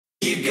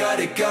You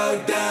gotta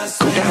go down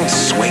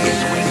swinging.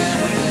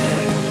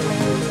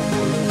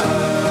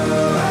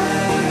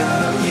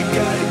 You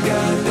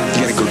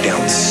gotta go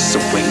down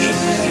swinging.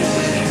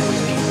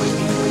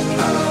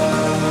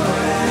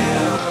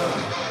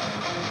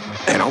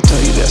 And I'll tell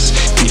you this,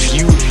 if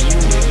you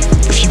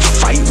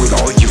fight with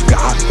all you've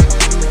got,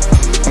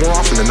 more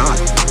often than not,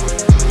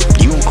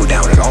 you won't go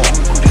down at all.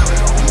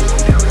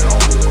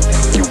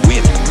 You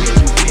win.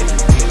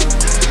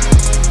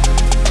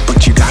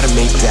 But you gotta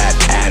make that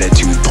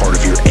attitude part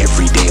of your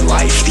everyday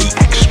life. The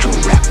extra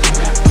rep,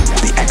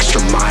 the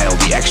extra mile,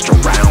 the extra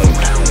round,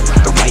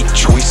 the right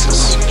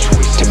choices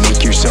to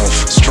make yourself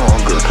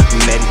stronger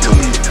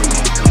mentally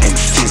and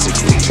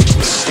physically.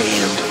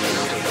 Stand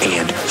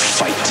and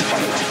fight.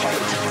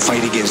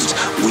 Fight against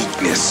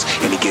weakness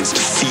and against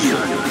fear,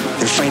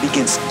 and fight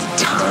against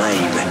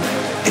time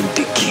and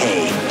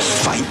decay.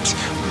 Fight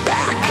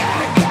back.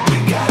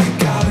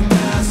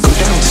 Go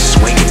down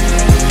swinging.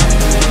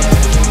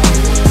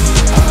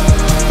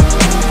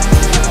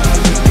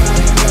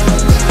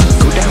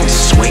 Go down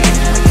swinging.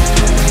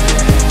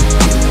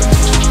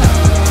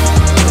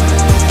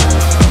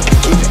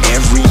 Give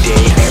every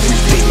day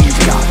everything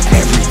you've got.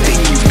 Everything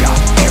you've got.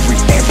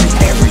 Everything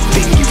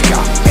you've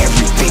got.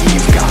 Everything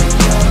you've got.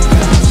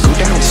 Go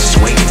down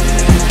swinging.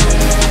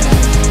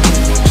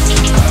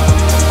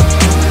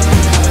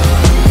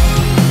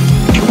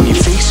 And when you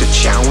face a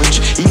challenge,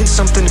 even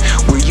something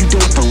where you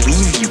don't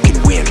believe you can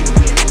win,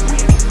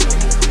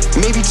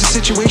 maybe it's a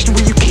situation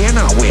where you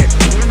cannot win.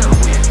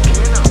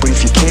 But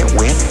if you can't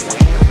win,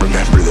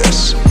 remember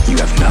this, you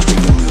have nothing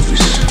to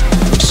lose.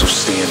 So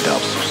stand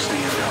up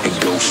and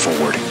go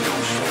forward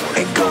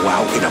and go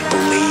out in a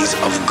blaze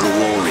of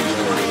glory,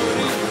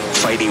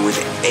 fighting with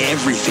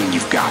everything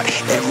you've got,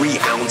 every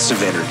ounce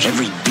of energy,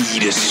 every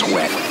bead of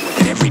sweat,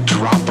 and every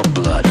drop of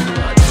blood,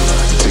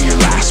 till your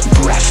last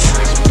breath.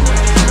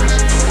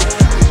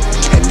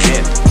 And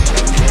then,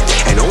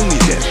 and only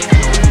then,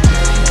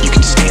 you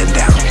can stand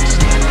down.